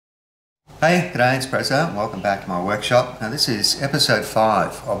Hey, g'day, it's Prezzo. Welcome back to my workshop. Now this is episode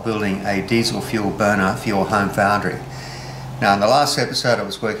 5 of building a diesel fuel burner for your home foundry. Now in the last episode I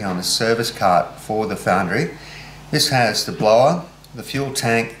was working on the service cart for the foundry. This has the blower, the fuel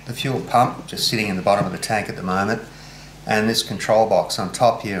tank, the fuel pump just sitting in the bottom of the tank at the moment, and this control box on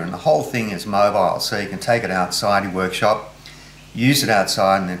top here, and the whole thing is mobile, so you can take it outside your workshop, use it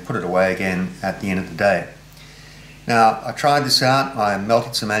outside and then put it away again at the end of the day. Now I tried this out, I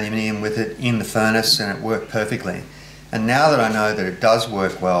melted some aluminium with it in the furnace and it worked perfectly. And now that I know that it does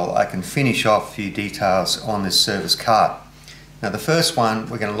work well, I can finish off a few details on this service cart. Now the first one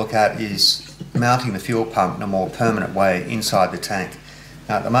we're going to look at is mounting the fuel pump in a more permanent way inside the tank.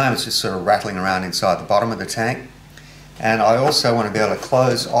 Now at the moment it's just sort of rattling around inside the bottom of the tank, and I also want to be able to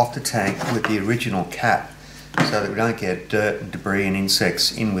close off the tank with the original cap so that we don't get dirt and debris and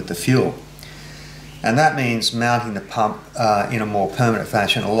insects in with the fuel. And that means mounting the pump in a more permanent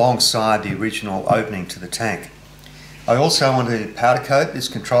fashion alongside the original opening to the tank. I also want to powder coat this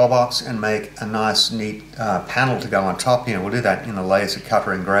control box and make a nice neat panel to go on top here. We'll do that in the laser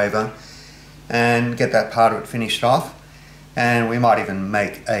cutter engraver and get that part of it finished off, and we might even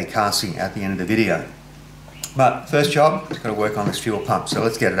make a casting at the end of the video. But first job, we've got to work on this fuel pump, so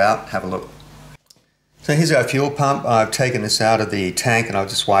let's get it out and have a look. So here's our fuel pump. I've taken this out of the tank and I've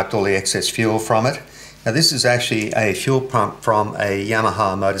just wiped all the excess fuel from it. Now this is actually a fuel pump from a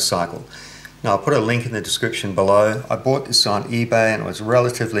Yamaha motorcycle. Now I'll put a link in the description below. I bought this on eBay and it was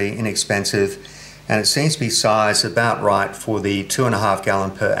relatively inexpensive, and it seems to be sized about right for the 2.5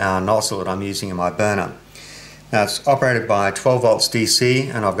 gallon per hour nozzle that I'm using in my burner. Now it's operated by 12 volts DC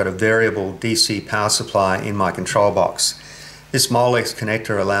and I've got a variable DC power supply in my control box. This Molex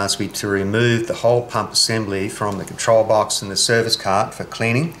connector allows me to remove the whole pump assembly from the control box and the service cart for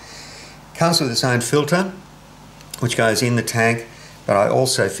cleaning. It comes with its own filter which goes in the tank, but I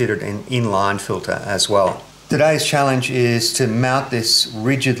also fitted an inline filter as well. Today's challenge is to mount this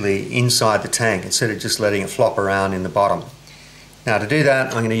rigidly inside the tank instead of just letting it flop around in the bottom. Now to do that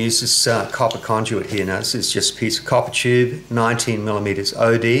I'm going to use this copper conduit here. Now this is just a piece of copper tube, 19mm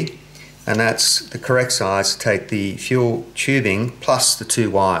OD. And that's the correct size to take the fuel tubing plus the 2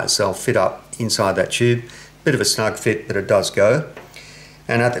 wires. They'll fit up inside that tube. Bit of a snug fit, but it does go.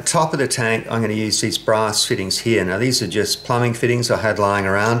 And at the top of the tank I'm going to use these brass fittings here. Now these are just plumbing fittings I had lying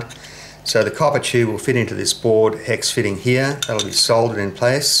around. So the copper tube will fit into this board hex fitting here. That'll be soldered in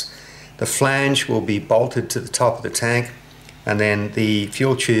place. The flange will be bolted to the top of the tank, and then the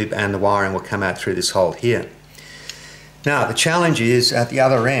fuel tube and the wiring will come out through this hole here. Now the challenge is at the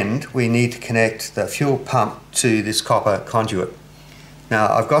other end we need to connect the fuel pump to this copper conduit. Now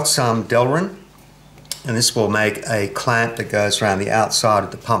I've got some Delrin, and this will make a clamp that goes around the outside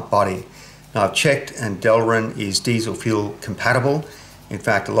of the pump body. Now I've checked and Delrin is diesel fuel compatible. In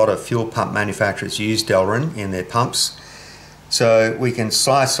fact a lot of fuel pump manufacturers use Delrin in their pumps. So we can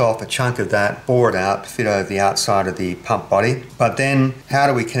slice off a chunk of that, bore it out, fit over the outside of the pump body. But then how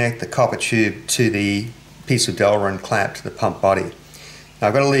do we connect the copper tube to the piece of Delrin clamp to the pump body? Now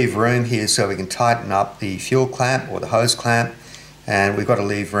I've got to leave room here so we can tighten up the fuel clamp or the hose clamp, and we've got to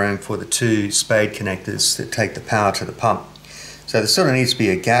leave room for the 2 spade connectors that take the power to the pump. So there sort of needs to be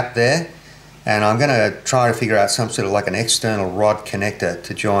a gap there, and I'm going to try to figure out some sort of like an external rod connector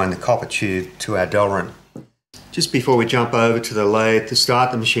to join the copper tube to our Delrin. Just before we jump over to the lathe to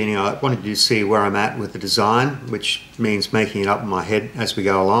start the machining, I wanted you to see where I'm at with the design, which means making it up in my head as we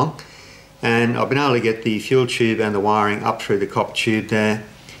go along. And I've been able to get the fuel tube and the wiring up through the copper tube there,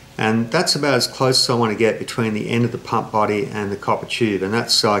 and that's about as close as I want to get between the end of the pump body and the copper tube, and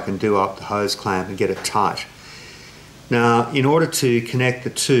that's so I can do up the hose clamp and get it tight. Now in order to connect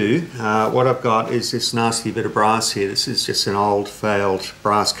the two, what I've got is this nasty bit of brass here. This is just an old failed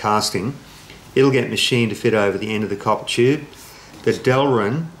brass casting. It'll get machined to fit over the end of the copper tube. The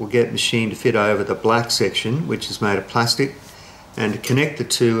Delrin will get machined to fit over the black section, which is made of plastic. And to connect the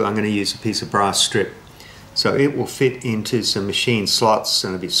two I'm going to use a piece of brass strip. So it will fit into some machine slots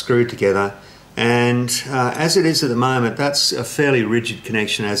and it'll be screwed together. And as it is at the moment, that's a fairly rigid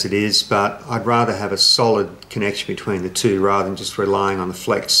connection as it is, but I'd rather have a solid connection between the two rather than just relying on the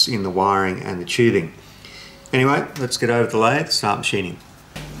flex in the wiring and the tubing. Anyway, let's get over to the lathe and start machining.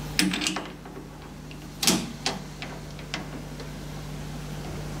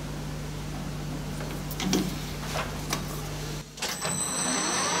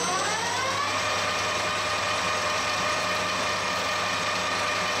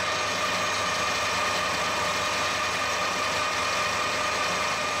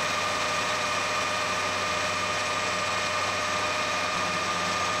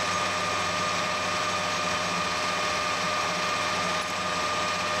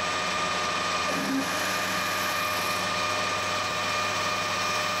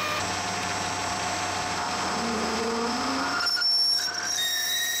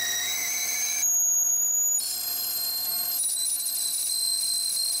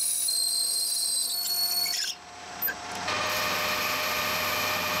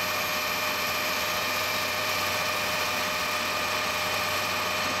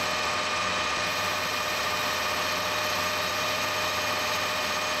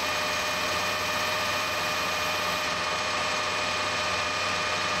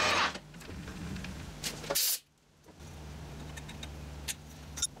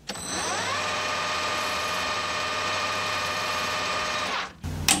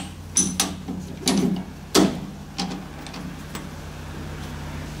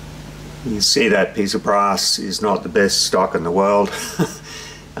 You see that piece of brass is not the best stock in the world.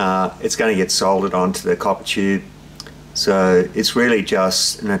 It's going to get soldered onto the copper tube, so it's really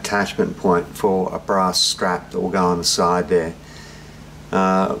just an attachment point for a brass strap that will go on the side there.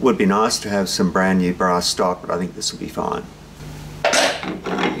 It would be nice to have some brand new brass stock, but I think this will be fine.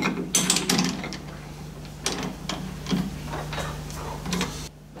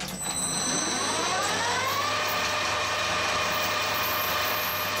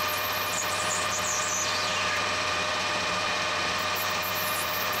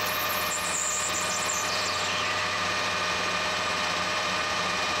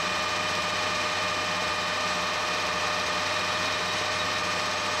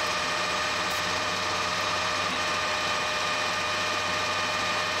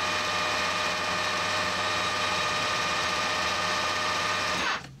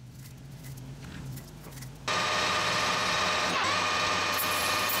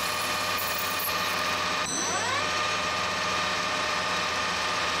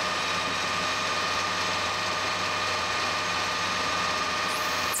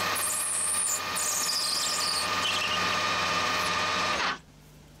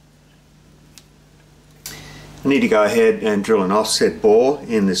 I need to go ahead and drill an offset bore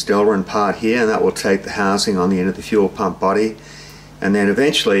in this Delrin part here, and that will take the housing on the end of the fuel pump body, and then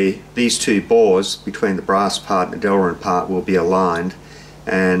eventually these two bores between the brass part and the Delrin part will be aligned,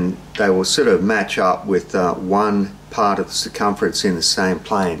 and they will sort of match up with one part of the circumference in the same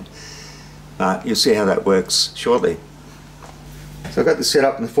plane. You'll see how that works shortly. So I've got the set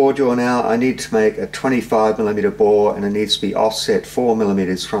up in the 4-jaw now. I need to make a 25mm bore, and it needs to be offset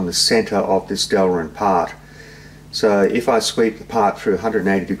 4mm from the center of this Delrin part. So if I sweep the part through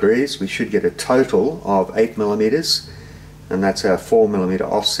 180 degrees, we should get a total of 8mm, and that's our 4mm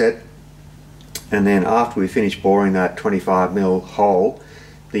offset. And then after we finish boring that 25mm hole,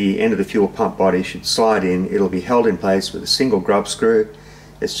 the end of the fuel pump body should slide in. It'll be held in place with a single grub screw.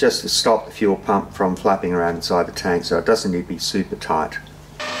 It's just to stop the fuel pump from flapping around inside the tank, so it doesn't need to be super tight.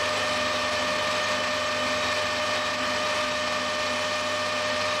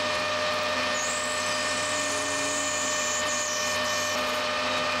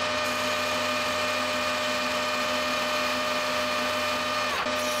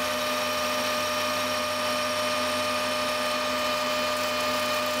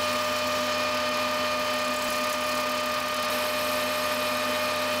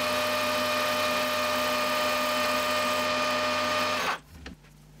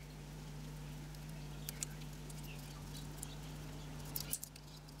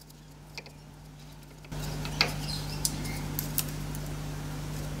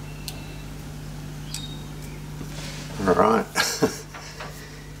 Alright,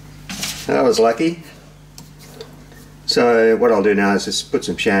 that was lucky. So what I'll do now is just put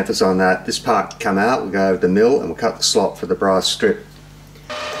some chamfers on that. This part can come out, we'll go over the mill and we'll cut the slot for the brass strip.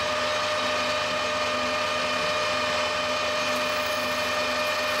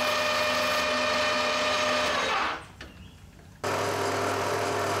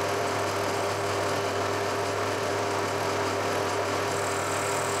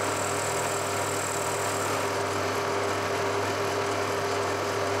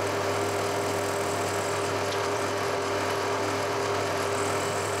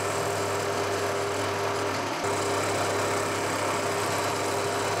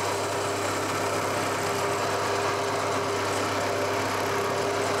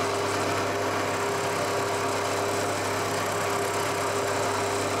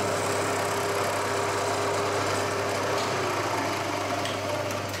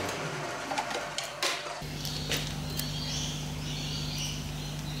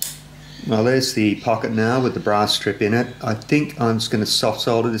 Well, there's the pocket now with the brass strip in it. I think I'm just going to soft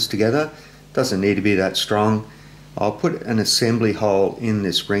solder this together. Doesn't need to be that strong. I'll put an assembly hole in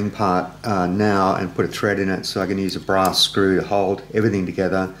this ring part now and put a thread in it so I can use a brass screw to hold everything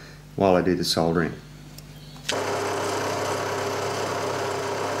together while I do the soldering.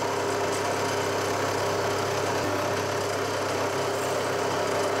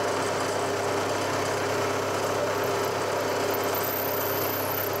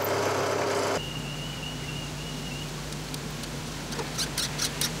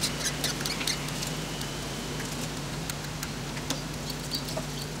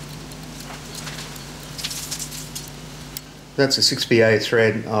 That's a 6BA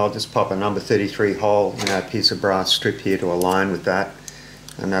thread. I'll just pop a number 33 hole in a piece of brass strip here to align with that,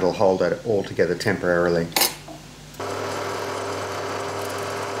 and that'll hold that all together temporarily.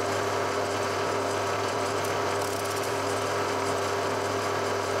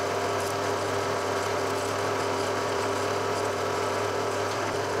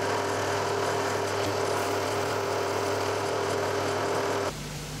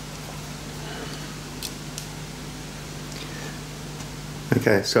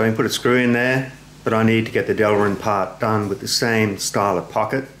 Okay, so I can put a screw in there, but I need to get the Delrin part done with the same style of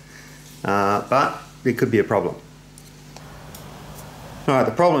pocket, but it could be a problem. Alright,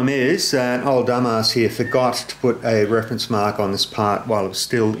 the problem is that old dumbass here forgot to put a reference mark on this part while it was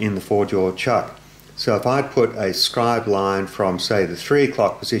still in the 4-jaw chuck. So if I put a scribe line from, say, the 3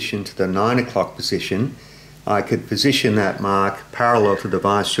 o'clock position to the 9 o'clock position, I could position that mark parallel to the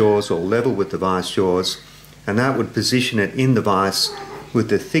vice jaws or level with the vice jaws, and that would position it in the vice with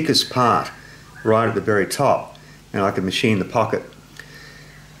the thickest part right at the very top, and I could machine the pocket.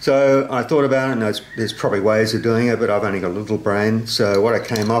 So I thought about it, and there's probably ways of doing it, but I've only got a little brain. So what I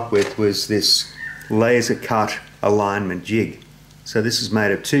came up with was this laser cut alignment jig. So this is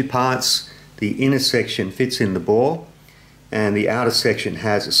made of 2 parts. The inner section fits in the bore, and the outer section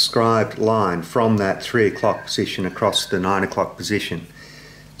has a scribed line from that 3 o'clock position across the 9 o'clock position.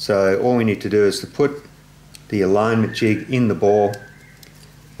 So all we need to do is to put the alignment jig in the bore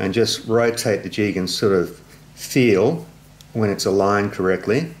and just rotate the jig and sort of feel when it's aligned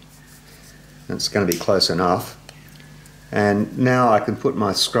correctly. It's going to be close enough. And now I can put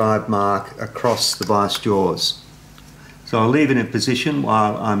my scribe mark across the vice jaws. So I'll leave it in position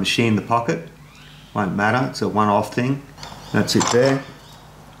while I machine the pocket. Won't matter, it's a one-off thing. That's it there.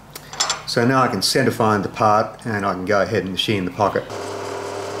 So now I can center find the part and I can go ahead and machine the pocket.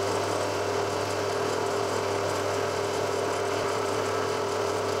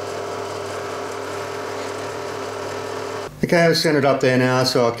 Okay, I've centered up there now,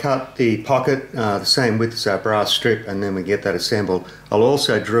 so I'll cut the pocket the same width as our brass strip, and then we get that assembled. I'll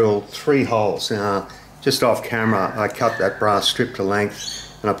also drill 3 holes. Now, just off camera, I cut that brass strip to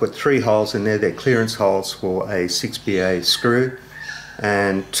length, and I put 3 holes in there. They're clearance holes for a 6BA screw,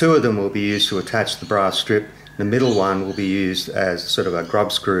 and 2 of them will be used to attach the brass strip. The middle one will be used as sort of a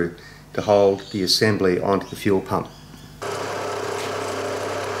grub screw to hold the assembly onto the fuel pump.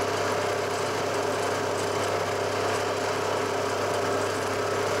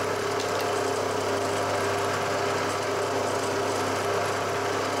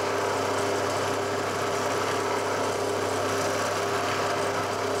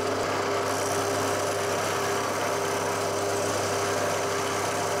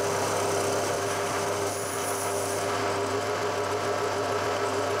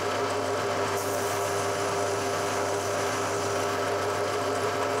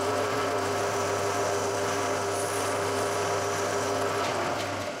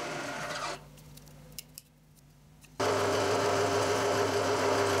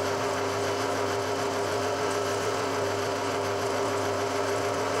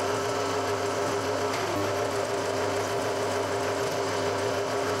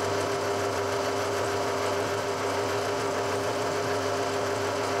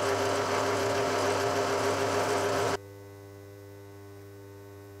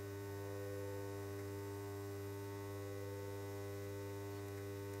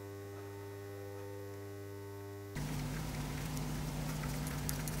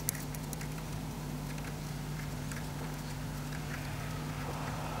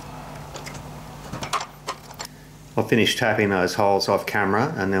 I'll finish tapping those holes off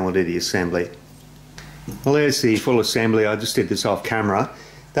camera and then we'll do the assembly. Well, there's the full assembly. I just did this off camera.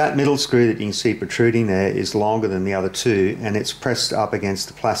 That middle screw that you can see protruding there is longer than the other 2, and it's pressed up against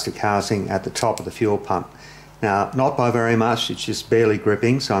the plastic housing at the top of the fuel pump. Now, not by very much, it's just barely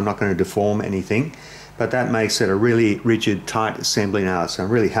gripping, so I'm not going to deform anything, but that makes it a really rigid, tight assembly now, so I'm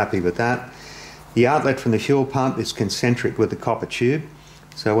really happy with that. The outlet from the fuel pump is concentric with the copper tube,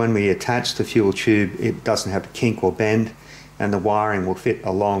 so when we attach the fuel tube, it doesn't have to kink or bend, and the wiring will fit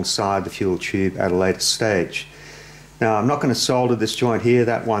alongside the fuel tube at a later stage. Now, I'm not going to solder this joint here,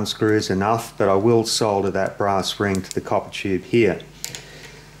 that 1 screw is enough, but I will solder that brass ring to the copper tube here.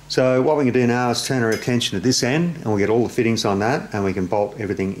 So what we can do now is turn our attention to this end, and we'll get all the fittings on that, and we can bolt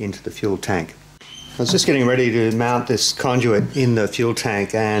everything into the fuel tank. I was just getting ready to mount this conduit in the fuel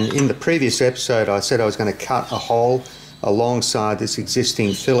tank, and in the previous episode I said I was going to cut a hole alongside this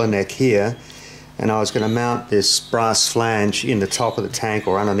existing filler neck here, and I was going to mount this brass flange in the top of the tank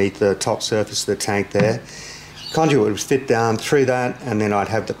or underneath the top surface of the tank there. Conduit would fit down through that, and then I'd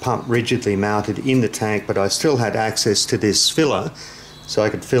have the pump rigidly mounted in the tank, but I still had access to this filler so I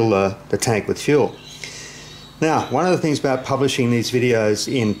could fill the tank with fuel. Now, one of the things about publishing these videos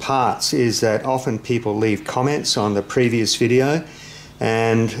in parts is that often people leave comments on the previous video,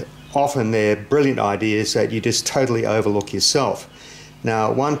 and often they're brilliant ideas that you just totally overlook yourself.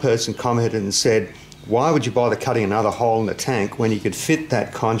 Now, one person commented and said, why would you bother cutting another hole in the tank when you could fit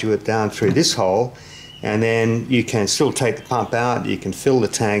that conduit down through this hole, and then you can still take the pump out, you can fill the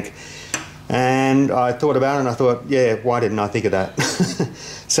tank, And I thought about it and I thought, yeah, why didn't I think of that?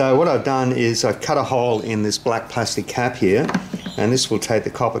 So what I've done is I've cut a hole in this black plastic cap here, and this will take the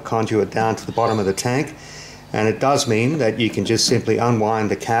copper conduit down to the bottom of the tank. And it does mean that you can just simply unwind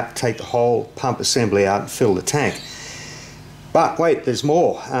the cap, take the whole pump assembly out and fill the tank. But wait, there's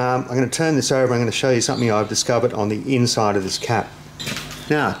more. I'm going to turn this over. I'm going to show you something I've discovered on the inside of this cap.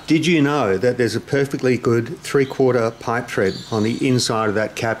 Now, did you know that there's a perfectly good 3/4 pipe thread on the inside of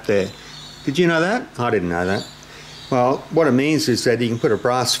that cap there? Did you know that? I didn't know that. Well, what it means is that you can put a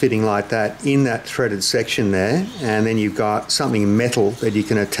brass fitting like that in that threaded section there, and then you've got something metal that you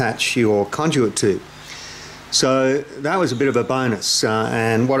can attach your conduit to. So that was a bit of a bonus,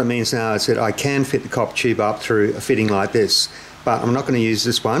 and what it means now is that I can fit the copper tube up through a fitting like this, but I'm not going to use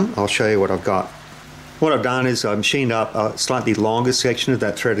this one. I'll show you what I've got. What I've done is I've machined up a slightly longer section of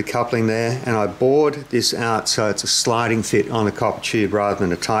that threaded coupling there, and I bored this out so it's a sliding fit on the copper tube rather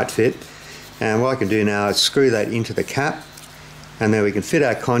than a tight fit. And what I can do now is screw that into the cap, and then we can fit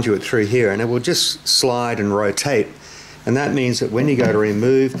our conduit through here, and it will just slide and rotate. And that means that when you go to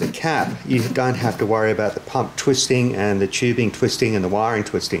remove the cap, you don't have to worry about the pump twisting and the tubing twisting and the wiring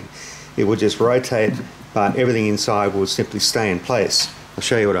twisting. It will just rotate, but everything inside will simply stay in place. I'll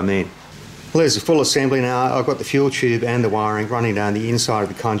show you what I mean. Well, there's the full assembly now. I've got the fuel tube and the wiring running down the inside of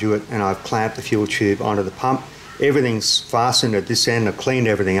the conduit, and I've clamped the fuel tube onto the pump. Everything's fastened at this end. I've cleaned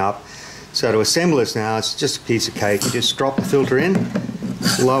everything up. So to assemble this now, it's just a piece of cake. You just drop the filter in,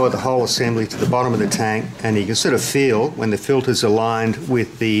 lower the whole assembly to the bottom of the tank, and you can sort of feel when the filter's aligned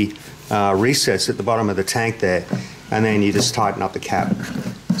with the recess at the bottom of the tank there, and then you just tighten up the cap.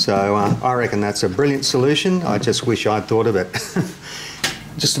 So I reckon that's a brilliant solution. I just wish I'd thought of it.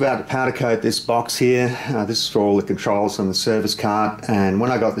 Just about to powder coat this box here. This is for all the controls on the service cart, and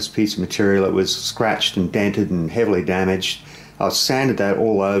when I got this piece of material it was scratched and dented and heavily damaged. I sanded that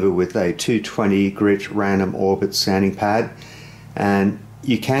all over with a 220 grit random orbit sanding pad, and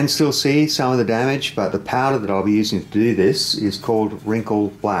you can still see some of the damage, but the powder that I'll be using to do this is called Wrinkle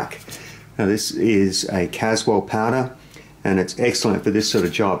Black. Now this is a Caswell powder, and it's excellent for this sort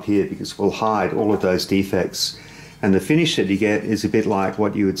of job here because it will hide all of those defects. And the finish that you get is a bit like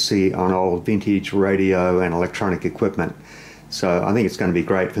what you would see on old vintage radio and electronic equipment. So I think it's going to be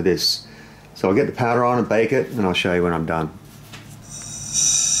great for this. So I'll get the powder on and bake it, and I'll show you when I'm done.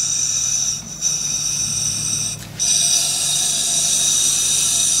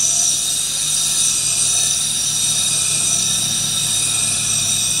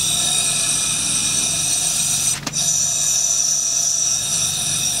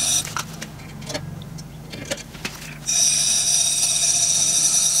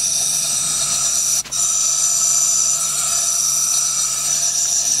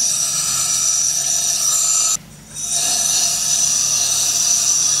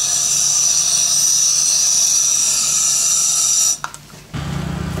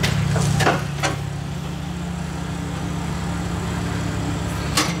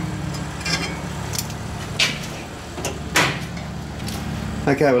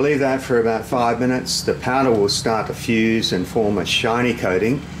 Okay, we'll leave that for about 5 minutes. The powder will start to fuse and form a shiny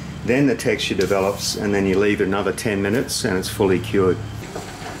coating. Then the texture develops, and then you leave it another 10 minutes and it's fully cured.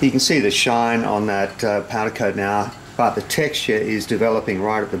 You can see the shine on that powder coat now, but the texture is developing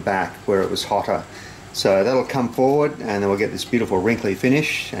right at the back where it was hotter. So that'll come forward, and then we'll get this beautiful wrinkly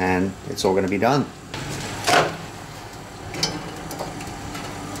finish, and it's all going to be done.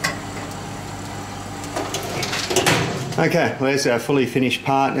 Okay, well, there's our fully finished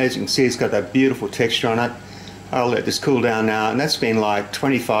part. As you can see, it's got that beautiful texture on it. I'll let this cool down now, and that's been like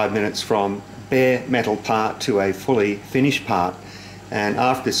 25 minutes from bare metal part to a fully finished part. And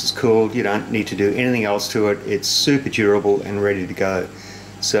after this is cooled, you don't need to do anything else to it. It's super durable and ready to go.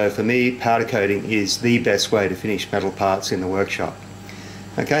 So for me, powder coating is the best way to finish metal parts in the workshop.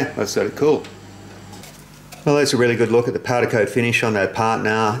 Okay, let's let it cool. Well, that's a really good look at the powder coat finish on that part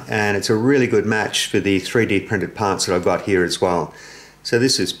now, and it's a really good match for the 3D printed parts that I've got here as well. So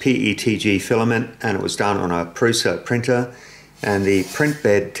this is PETG filament, and it was done on a Prusa printer, and the print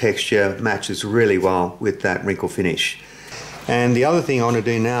bed texture matches really well with that wrinkle finish. And the other thing I want to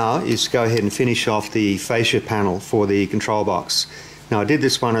do now is go ahead and finish off the fascia panel for the control box. Now I did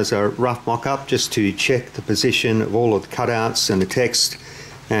this one as a rough mock-up just to check the position of all of the cutouts and the text,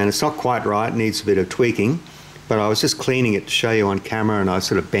 and it's not quite right, it needs a bit of tweaking. But I was just cleaning it to show you on camera, and I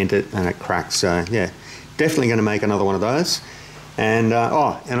sort of bent it and it cracked. So yeah, definitely going to make another one of those. And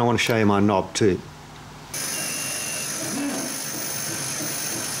oh, and I want to show you my knob too.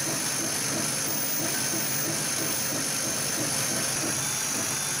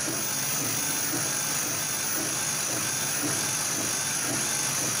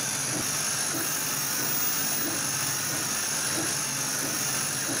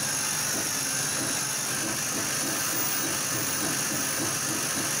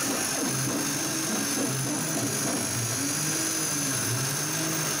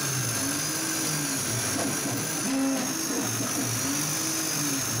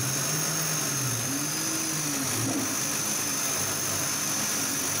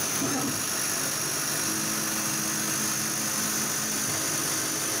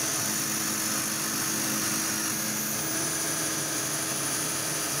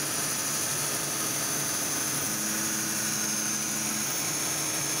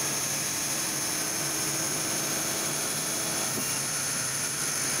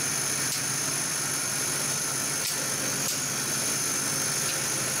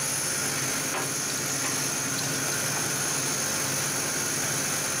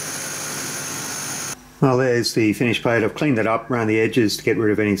 Well, there's the finished plate. I've cleaned it up around the edges to get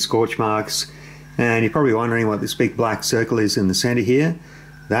rid of any scorch marks. And you're probably wondering what this big black circle is in the center here.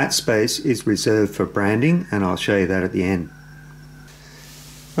 That space is reserved for branding, and I'll show you that at the end.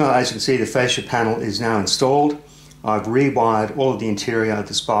 Well, as you can see, the fascia panel is now installed. I've rewired all of the interior of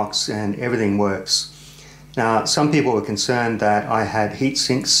this box and everything works. Now, some people were concerned that I had heat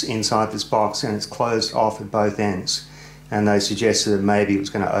sinks inside this box and it's closed off at both ends. And they suggested that maybe it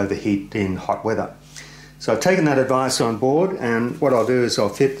was going to overheat in hot weather. So I've taken that advice on board, and what I'll do is I'll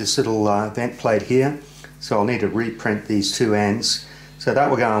fit this little vent plate here. So I'll need to reprint these two ends. So that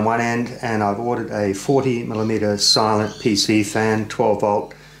will go on one end, and I've ordered a 40mm silent PC fan, 12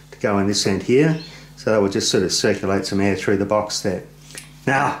 volt, to go on this end here. So that will just sort of circulate some air through the box there.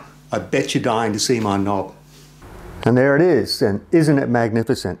 Now, I bet you're dying to see my knob. And there it is, and isn't it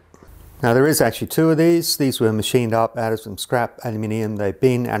magnificent? Now there is actually two of these. These were machined up out of some scrap aluminium. They've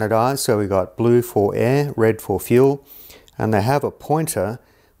been anodized, so we've got blue for air, red for fuel, and they have a pointer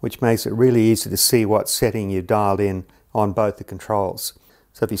which makes it really easy to see what setting you dialed in on both the controls.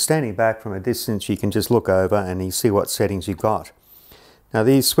 So if you're standing back from a distance, you can just look over and you see what settings you've got. Now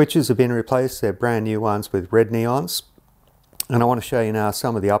these switches have been replaced. They're brand new ones with red neons. And I want to show you now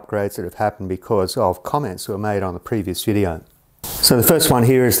some of the upgrades that have happened because of comments that were made on the previous video. So the first one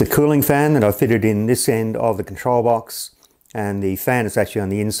here is the cooling fan that I fitted in this end of the control box, and the fan is actually on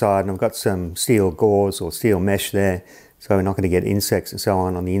the inside, and I've got some steel gauze or steel mesh there so we're not going to get insects and so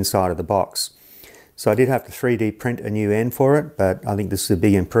on the inside of the box. So I did have to 3D print a new end for it, but I think this is a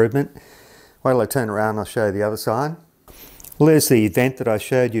big improvement. Wait till I turn around and I'll show you the other side. Well, there's the vent that I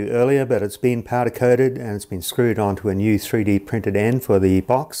showed you earlier, but it's been powder coated and it's been screwed onto a new 3D printed end for the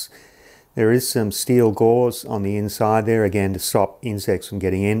box. There is some steel gauze on the inside there, again to stop insects from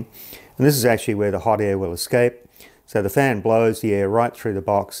getting in. And this is actually where the hot air will escape. So the fan blows the air right through the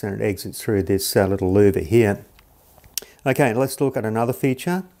box and it exits through this little louver here. Okay, let's look at another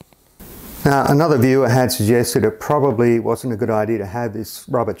feature. Now, another viewer had suggested it probably wasn't a good idea to have this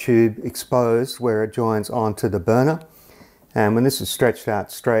rubber tube exposed where it joins onto the burner. And when this is stretched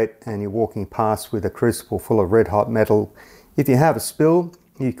out straight and you're walking past with a crucible full of red hot metal, if you have a spill,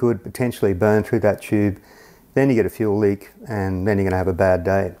 you could potentially burn through that tube, then you get a fuel leak, and then you're going to have a bad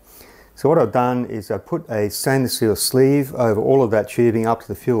day. So what I've done is I put a stainless steel sleeve over all of that tubing up to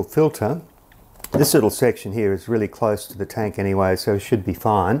the fuel filter. This little section here is really close to the tank anyway, so it should be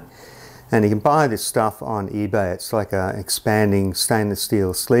fine. And you can buy this stuff on eBay. It's like an expanding stainless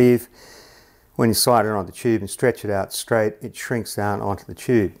steel sleeve. When you slide it on the tube and stretch it out straight, it shrinks down onto the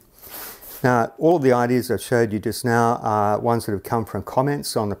tube. Now, all of the ideas I showed you just now are ones that have come from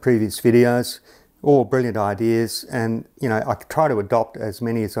comments on the previous videos, all brilliant ideas, and you know, I try to adopt as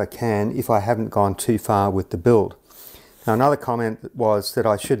many as I can if I haven't gone too far with the build. Now, another comment was that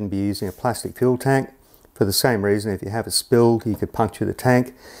I shouldn't be using a plastic fuel tank for the same reason. If you have a spill, you could puncture the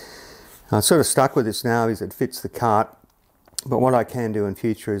tank. I'm sort of stuck with this now because it fits the cart, but what I can do in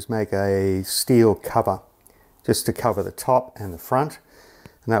future is make a steel cover just to cover the top and the front.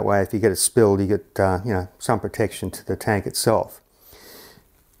 And that way, if you get a spill, you get you know, some protection to the tank itself.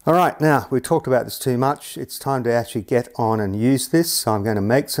 All right, now we've talked about this too much. It's time to actually get on and use this. So I'm going to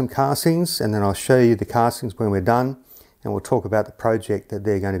make some castings, and then I'll show you the castings when we're done, and we'll talk about the project that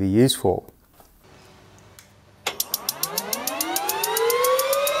they're going to be used for.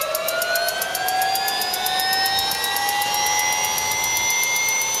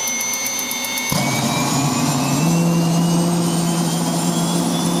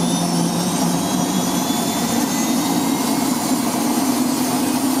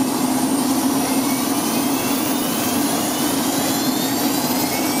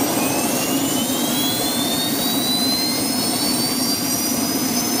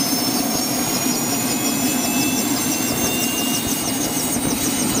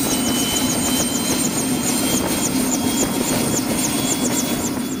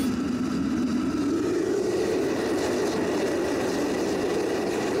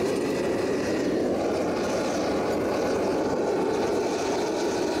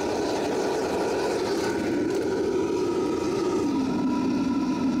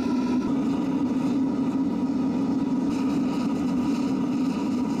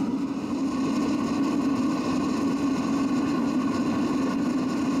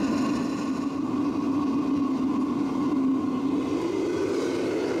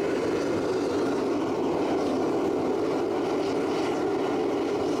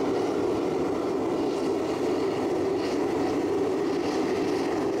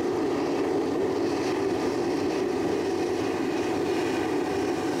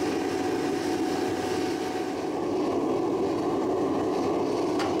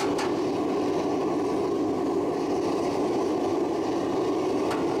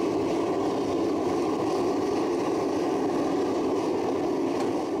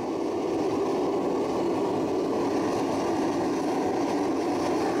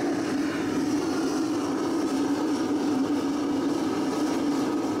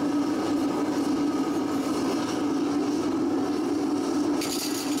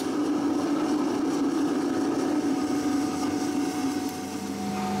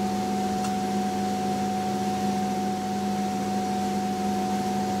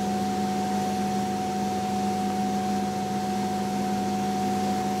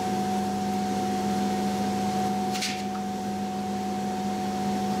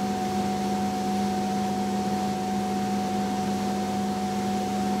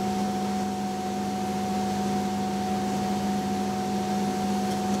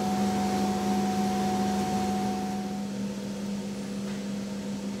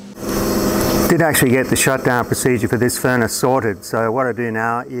 Did actually get the shutdown procedure for this furnace sorted, so what I do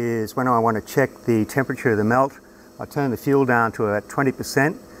now is when I want to check the temperature of the melt, I turn the fuel down to about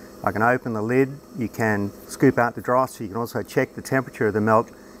 20%. I can open the lid, you can scoop out the dross, you can also check the temperature of the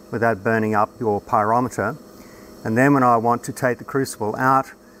melt without burning up your pyrometer. And then when I want to take the crucible out,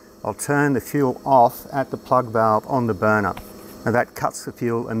 I'll turn the fuel off at the plug valve on the burner. Now that cuts the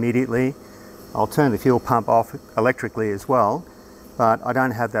fuel immediately. I'll turn the fuel pump off electrically as well, but I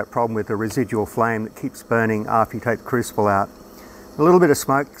don't have that problem with the residual flame that keeps burning after you take the crucible out. A little bit of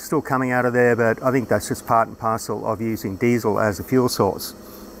smoke still coming out of there, but I think that's just part and parcel of using diesel as a fuel source.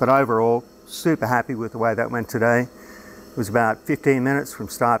 But overall, super happy with the way that went today. It was about 15 minutes from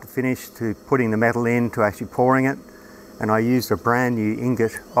start to finish to putting the metal in to actually pouring it. And I used a brand new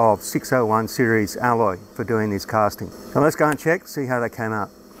ingot of 601 series alloy for doing this casting. So let's go and check, see how they came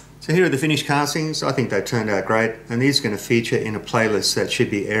out. So here are the finished castings. I think they turned out great, and these are going to feature in a playlist that should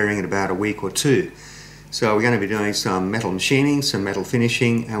be airing in about a week or two. So we're going to be doing some metal machining, some metal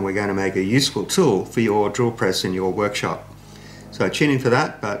finishing, and we're going to make a useful tool for your drill press in your workshop. So tune in for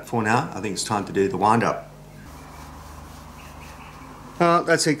that, but for now I think it's time to do the wind up.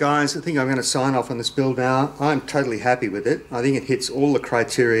 That's it guys, I think I'm going to sign off on this build now. I'm totally happy with it. I think it hits all the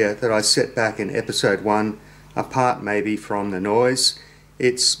criteria that I set back in episode 1, apart maybe from the noise.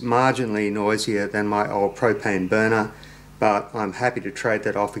 It's marginally noisier than my old propane burner, but I'm happy to trade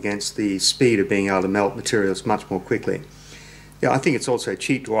that off against the speed of being able to melt materials much more quickly. Yeah, I think it's also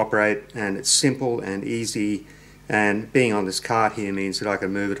cheap to operate, and it's simple and easy, and being on this cart here means that I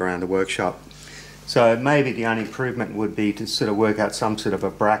can move it around the workshop. So maybe the only improvement would be to sort of work out some sort of a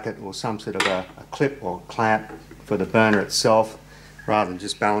bracket or some sort of a clip or clamp for the burner itself, rather than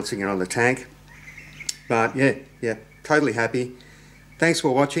just balancing it on the tank. But yeah, totally happy. Thanks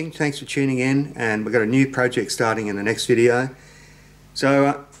for watching, thanks for tuning in, and we've got a new project starting in the next video.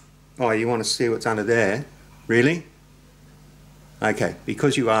 So, oh, you want to see what's under there? Really? Okay,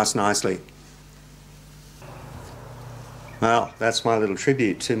 because you asked nicely. Well, that's my little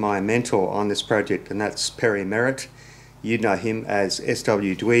tribute to my mentor on this project, and that's Perry Merritt. You know him as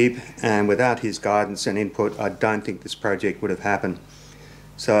SW Dweeb, and without his guidance and input, I don't think this project would have happened.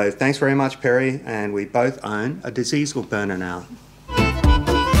 So thanks very much, Perry, and we both own a diesel burner now.